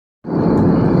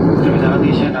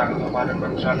मध्य नागरिक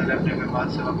मंत्रालय ने अपने विमान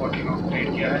सेवा पोर्टल को अपडेट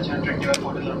किया है। जहां ट्रेक्टिवर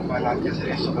पोर्टल और मोबाइल ऐप के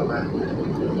जरिए सुलभ है।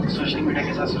 सोशल मीडिया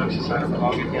के साथ सुरक्षित साधन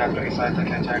लॉगिन की यात्रा की सहायता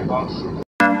के chat box.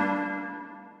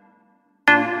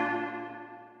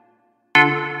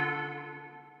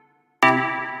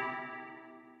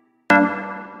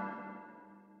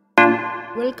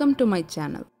 Welcome to my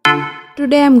channel.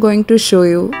 Today I am going to show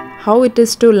you how it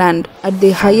is to land at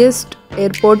the highest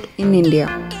airport in India,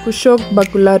 Kushok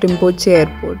Bakula Rimpochee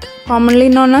Airport, commonly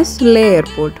known as Leh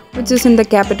Airport, which is in the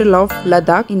capital of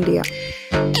Ladakh, India.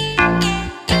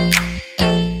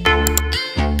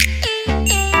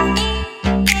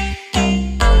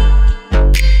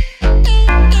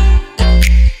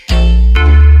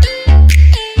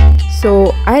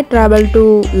 So I traveled to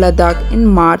Ladakh in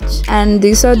March and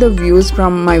these are the views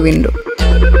from my window.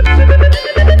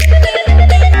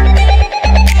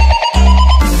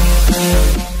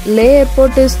 Leh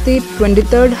Airport is the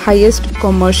 23rd highest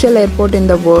commercial airport in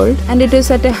the world and it is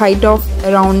at a height of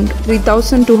around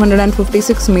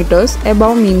 3,256 meters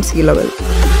above mean sea level.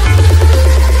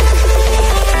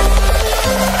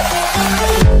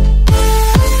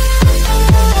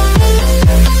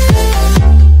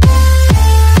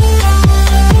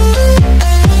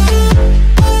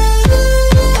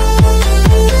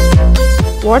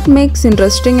 What makes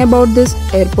interesting about this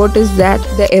airport is that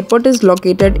the airport is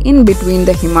located in between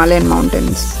the Himalayan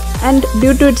mountains, and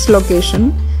due to its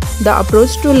location, the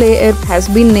approach to Leh Airport has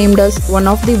been named as one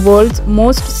of the world's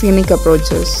most scenic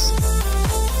approaches.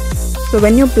 So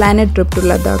when you plan a trip to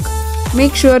Ladakh,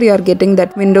 make sure you are getting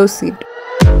that window seat.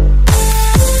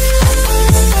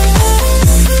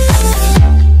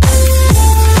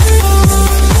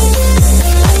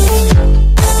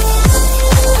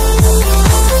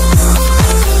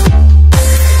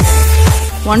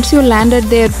 Once you land at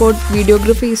the airport,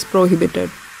 videography is prohibited,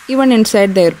 even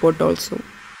inside the airport also.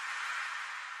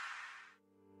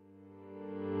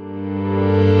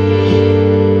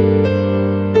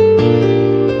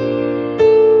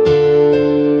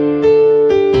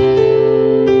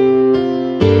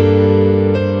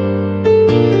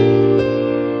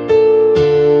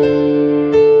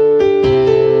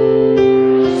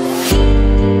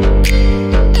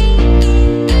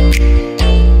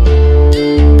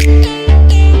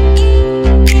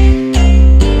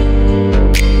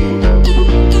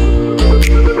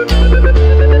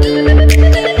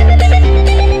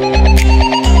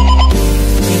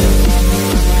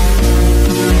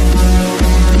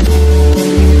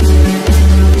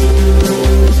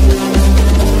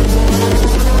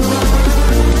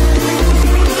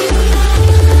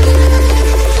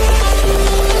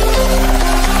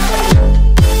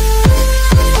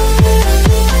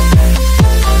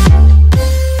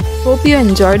 Hope you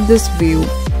enjoyed this view.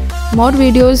 More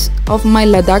videos of my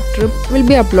Ladakh trip will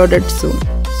be uploaded soon.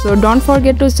 So don't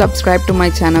forget to subscribe to my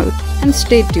channel and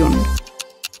stay tuned.